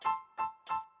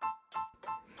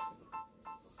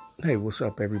Hey, what's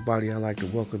up, everybody? I'd like to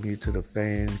welcome you to the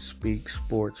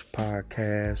FanSpeakSportz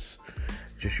podcast.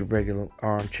 Just your regular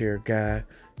armchair guy,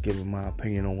 giving my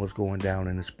opinion on what's going down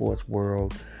in the sports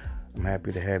world. I'm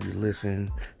happy to have you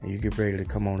listen, and you get ready to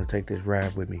come on and take this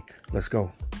ride with me. Let's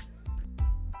go.